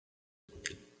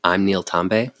I'm Neil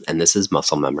Tombe, and this is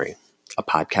Muscle Memory, a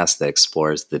podcast that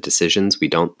explores the decisions we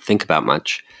don't think about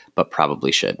much, but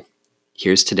probably should.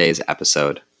 Here's today's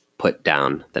episode, Put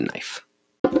Down the Knife.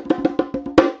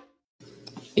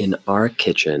 In our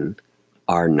kitchen,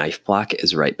 our knife block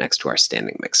is right next to our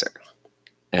standing mixer.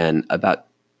 And about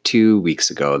 2 weeks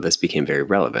ago, this became very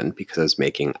relevant because I was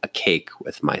making a cake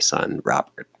with my son,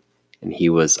 Robert. And he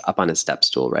was up on his step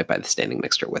stool right by the standing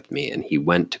mixer with me, and he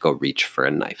went to go reach for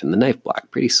a knife in the knife block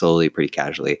pretty slowly, pretty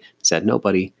casually. He said, "No,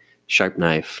 buddy, sharp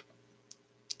knife,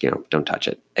 don't touch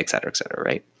it," et cetera,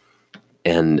 right?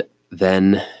 And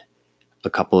then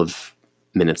a couple of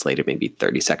minutes later, maybe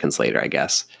 30 seconds later, I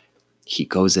guess, he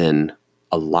goes in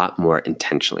a lot more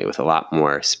intentionally with a lot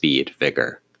more speed,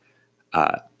 vigor,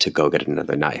 to go get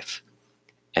another knife.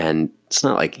 And it's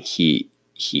not like he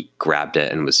grabbed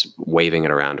it and was waving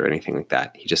it around or anything like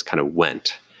that. He just kind of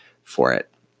went for it.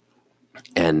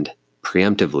 And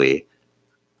preemptively,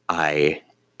 I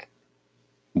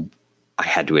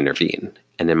had to intervene.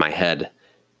 And in my head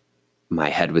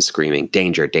was screaming,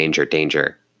 "Danger, danger,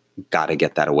 danger. Got to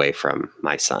get that away from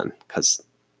my son." Because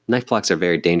knife blocks are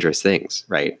very dangerous things,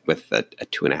 right? With a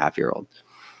 2.5-year-old.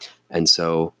 And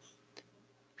so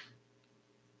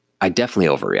I definitely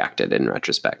overreacted in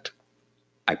retrospect.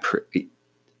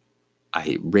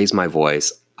 I raised my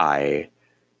voice. I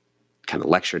kind of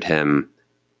lectured him,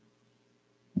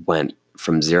 went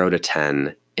from 0 to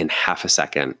 10 in half a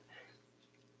second.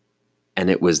 And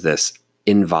it was this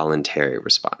involuntary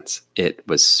response. It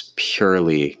was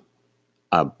purely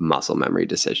a muscle memory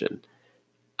decision.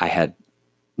 I had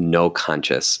no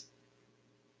conscious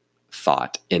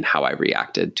thought in how I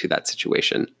reacted to that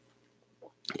situation.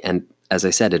 And as I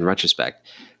said, in retrospect,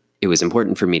 it was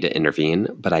important for me to intervene,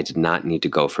 but I did not need to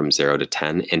go from 0 to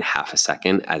 10 in half a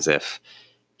second as if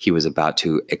he was about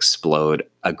to explode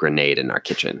a grenade in our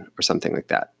kitchen or something like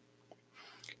that.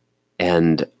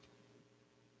 And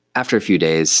after a few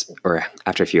days or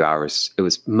after a few hours, it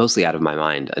was mostly out of my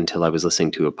mind until I was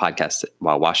listening to a podcast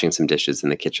while washing some dishes in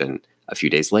the kitchen a few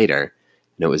days later.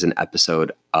 And it was an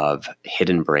episode of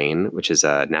Hidden Brain, which is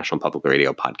a National Public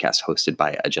Radio podcast hosted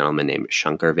by a gentleman named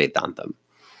Shankar Vedantam.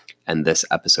 And this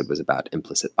episode was about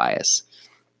implicit bias.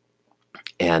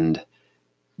 And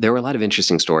there were a lot of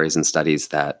interesting stories and studies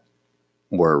that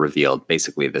were revealed.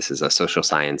 Basically, this is a social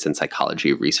science and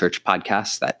psychology research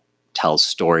podcast that tells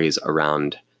stories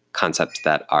around concepts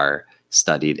that are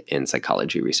studied in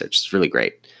psychology research. It's really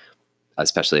great,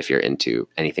 especially if you're into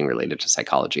anything related to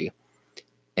psychology.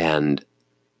 And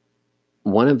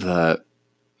one of the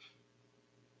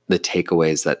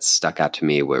takeaways that stuck out to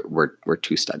me were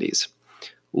two studies.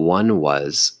 One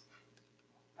was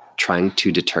trying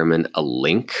to determine a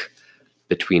link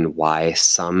between why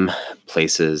some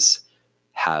places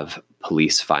have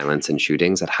police violence and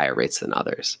shootings at higher rates than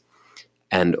others.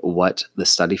 And what the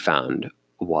study found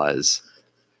was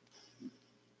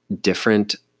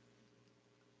different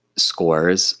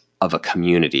scores of a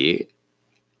community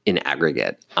in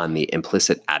aggregate on the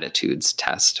implicit attitudes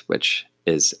test, which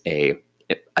is a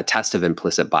test of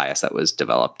implicit bias that was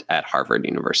developed at Harvard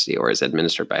University, or is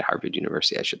administered by Harvard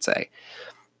University, I should say.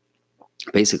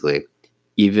 Basically,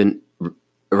 even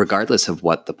regardless of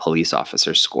what the police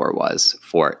officer's score was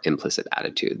for implicit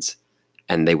attitudes,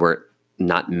 and they were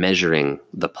not measuring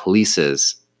the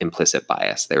police's implicit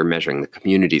bias, they were measuring the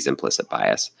community's implicit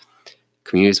bias.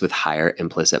 Communities with higher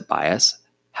implicit bias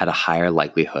had a higher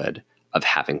likelihood of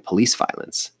having police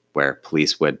violence, where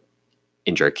police would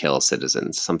injure, kill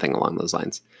citizens, something along those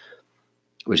lines,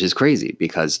 which is crazy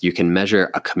because you can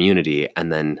measure a community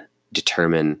and then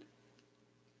determine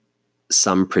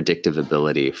some predictive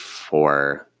ability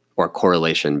for or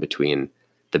correlation between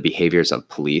the behaviors of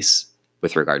police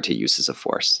with regard to uses of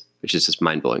force, which is just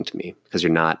mind-blowing to me because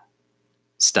you're not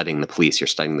studying the police, you're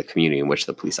studying the community in which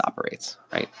the police operates,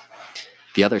 right?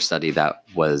 The other study that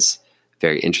was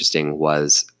very interesting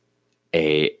was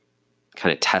a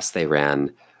kind of test they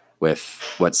ran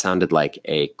with what sounded like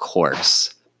a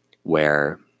course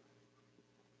where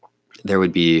there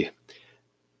would be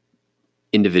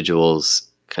individuals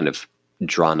kind of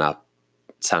drawn up,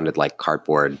 sounded like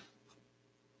cardboard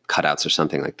cutouts or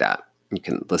something like that. You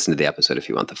can listen to the episode if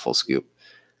you want the full scoop.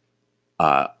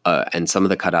 And some of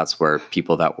the cutouts were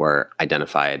people that were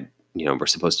identified, were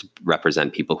supposed to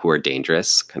represent people who are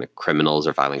dangerous, kind of criminals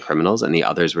or violent criminals, and the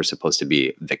others were supposed to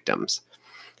be victims.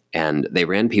 And they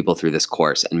ran people through this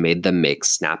course and made them make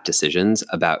snap decisions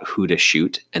about who to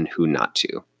shoot and who not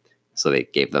to. So they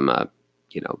gave them a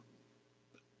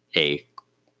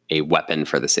weapon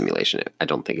for the simulation. I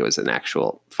don't think it was an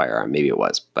actual firearm. Maybe it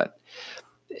was, but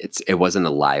it wasn't a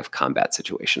live combat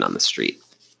situation on the street.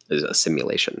 It was a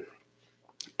simulation.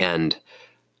 And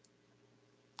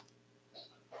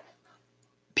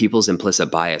people's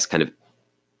implicit bias kind of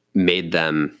made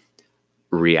them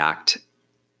react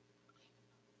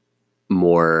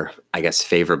more, I guess,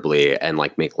 favorably and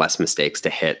like make less mistakes to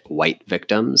hit white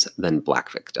victims than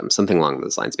black victims, something along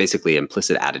those lines. Basically,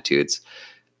 implicit attitudes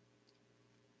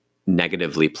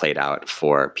negatively played out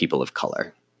for people of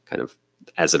color, kind of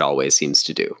as it always seems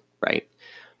to do, right?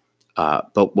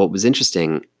 But what was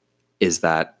interesting is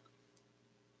that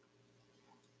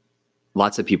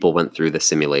lots of people went through the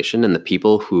simulation, and the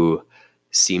people who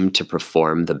seemed to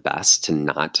perform the best to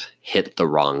not hit the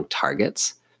wrong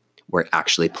targets were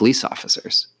actually police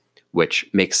officers, which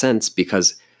makes sense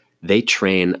because they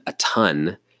train a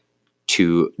ton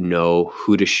to know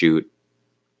who to shoot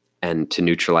and to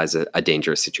neutralize a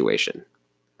dangerous situation,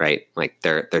 right? Like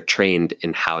they're trained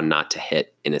in how not to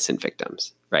hit innocent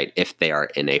victims, right? If they are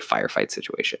in a firefight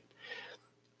situation,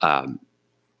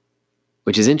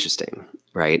 which is interesting,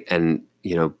 right? And,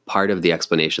 you know, part of the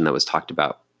explanation that was talked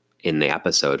about in the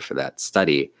episode for that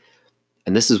study,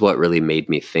 and this is what really made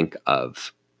me think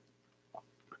of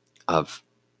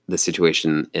the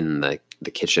situation in the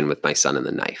kitchen with my son and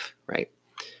the knife, right?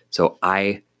 So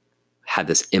I had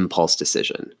this impulse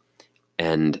decision,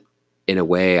 and in a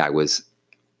way it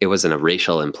wasn't a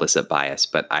racial implicit bias,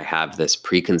 but I have this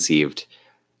preconceived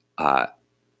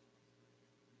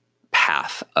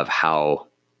path of how,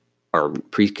 or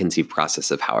preconceived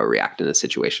process of how I react in a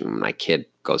situation when my kid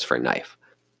goes for a knife.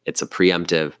 It's a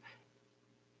preemptive,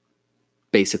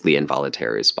 basically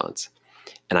involuntary response.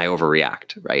 And I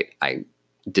overreact, right? I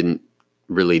didn't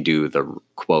really do the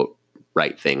quote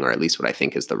right thing, or at least what I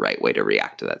think is the right way to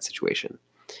react to that situation.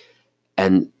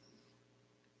 And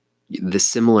the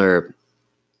similar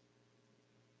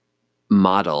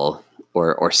model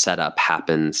or setup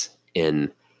happens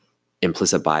in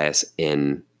implicit bias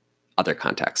in other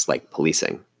contexts, like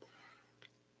policing.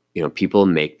 You know, people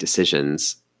make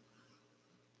decisions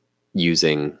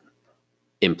using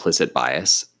implicit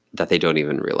bias that they don't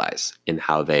even realize in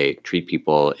how they treat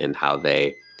people, in how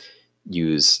they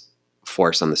use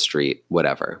force on the street,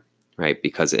 whatever, right?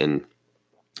 Because in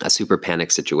a super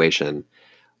panic situation,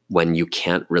 when you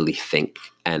can't really think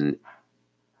and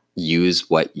use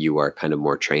what you are kind of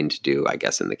more trained to do, I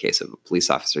guess in the case of a police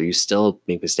officer, you still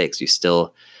make mistakes. You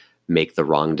still make the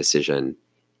wrong decision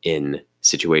in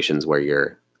situations where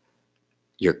your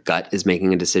gut is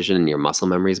making a decision and your muscle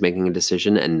memory is making a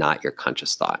decision and not your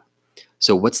conscious thought.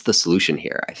 So what's the solution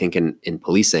here? I think in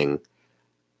policing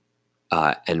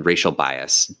and racial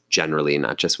bias generally,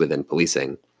 not just within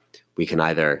policing, we can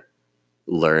either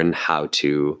learn how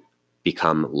to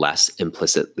become less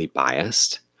implicitly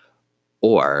biased,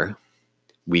 or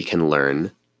we can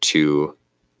learn to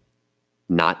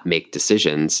not make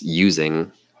decisions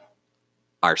using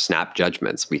our snap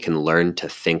judgments. We can learn to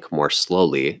think more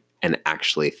slowly and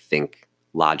actually think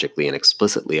logically and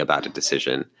explicitly about a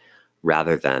decision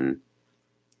rather than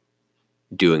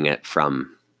doing it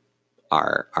from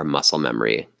our muscle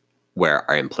memory, where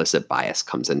our implicit bias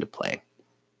comes into play.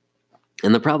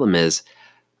 And the problem is,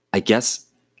 I guess,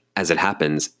 as it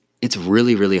happens, it's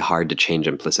really, really hard to change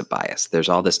implicit bias. There's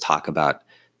all this talk about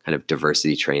kind of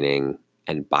diversity training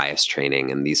and bias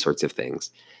training and these sorts of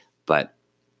things. But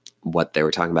what they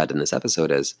were talking about in this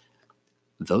episode is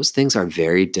those things are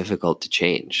very difficult to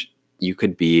change. You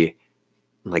could be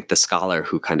like the scholar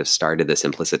who kind of started this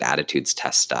implicit attitudes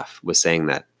test stuff was saying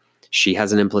that she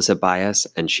has an implicit bias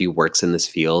and she works in this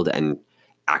field and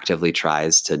actively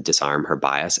tries to disarm her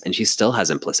bias, and she still has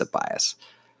implicit bias.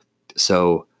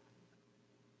 So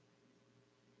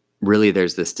really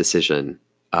there's this decision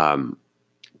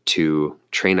to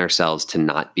train ourselves to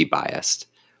not be biased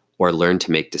or learn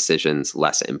to make decisions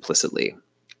less implicitly,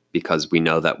 because we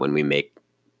know that when we make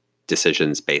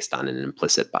decisions based on an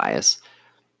implicit bias,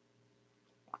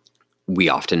 we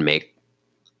often make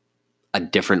a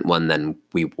different one than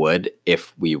we would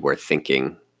if we were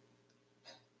thinking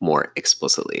more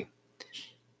explicitly.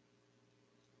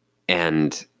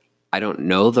 And I don't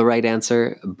know the right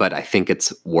answer, but I think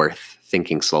it's worth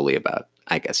thinking slowly about,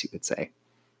 I guess you could say.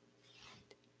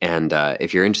 And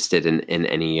if you're interested in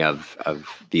any of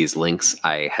these links,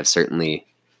 I have certainly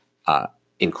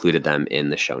included them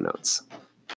in the show notes.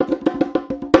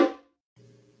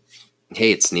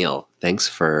 Hey, it's Neil. Thanks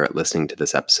for listening to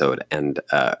this episode. And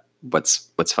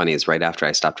what's funny is right after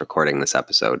I stopped recording this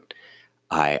episode,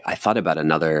 I thought about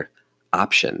another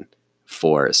option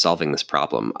for solving this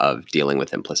problem of dealing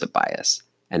with implicit bias.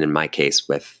 And in my case,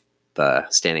 with the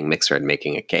standing mixer and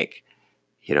making a cake,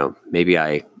 you know, maybe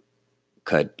I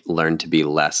could learn to be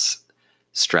less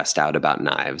stressed out about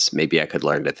knives. Maybe I could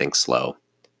learn to think slow.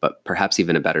 But perhaps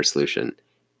even a better solution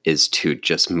is to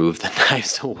just move the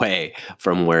knives away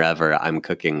from wherever I'm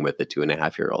cooking with a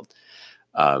 2.5-year-old.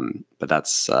 But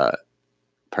that's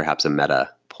perhaps a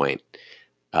meta point.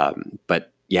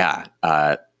 But yeah,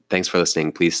 thanks for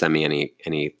listening. Please send me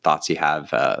any thoughts you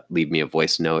have. Leave me a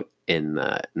voice note and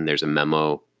there's a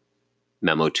memo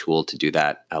tool to do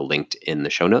that, linked in the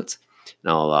show notes.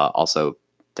 And I'll also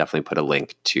definitely put a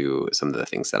link to some of the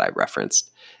things that I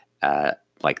referenced,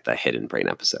 like the Hidden Brain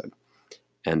episode.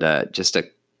 And just a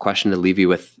question to leave you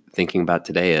with thinking about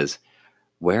today is,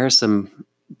 where are some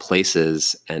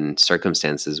places and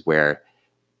circumstances where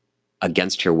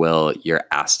against your will, you're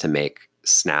asked to make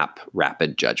snap,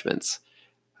 rapid judgments?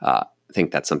 I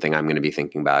think that's something I'm going to be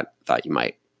thinking about. Thought you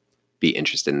might be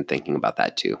interested in thinking about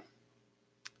that too.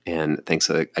 And thanks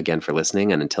again for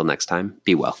listening. And until next time,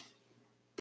 be well.